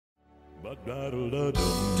My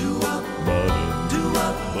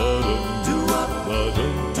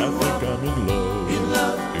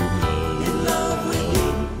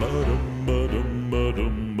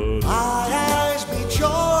eyes meet your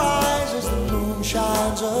eyes as the moon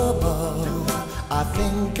shines above. I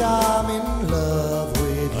think I'm in love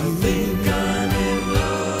with you.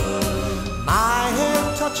 My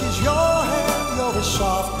hand touches your hand, you're as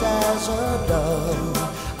soft as a dove.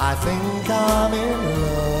 I think I'm in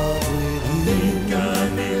love with you.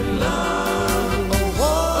 A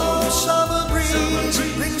warm summer breeze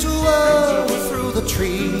brings a word through the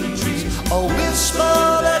trees, a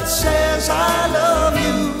whisper that says I love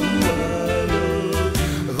you.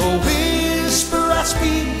 The whisper I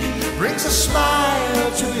speak brings a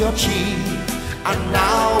smile to your cheek, and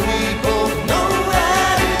now we both know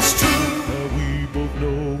that it's true.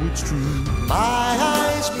 My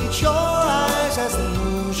eyes meet your eyes as the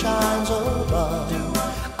moon shines above.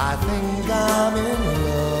 I think I'm in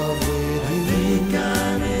love with you.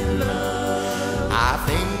 I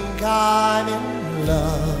think I'm in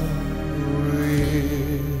love with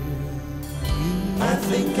you. I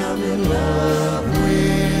think I'm in love.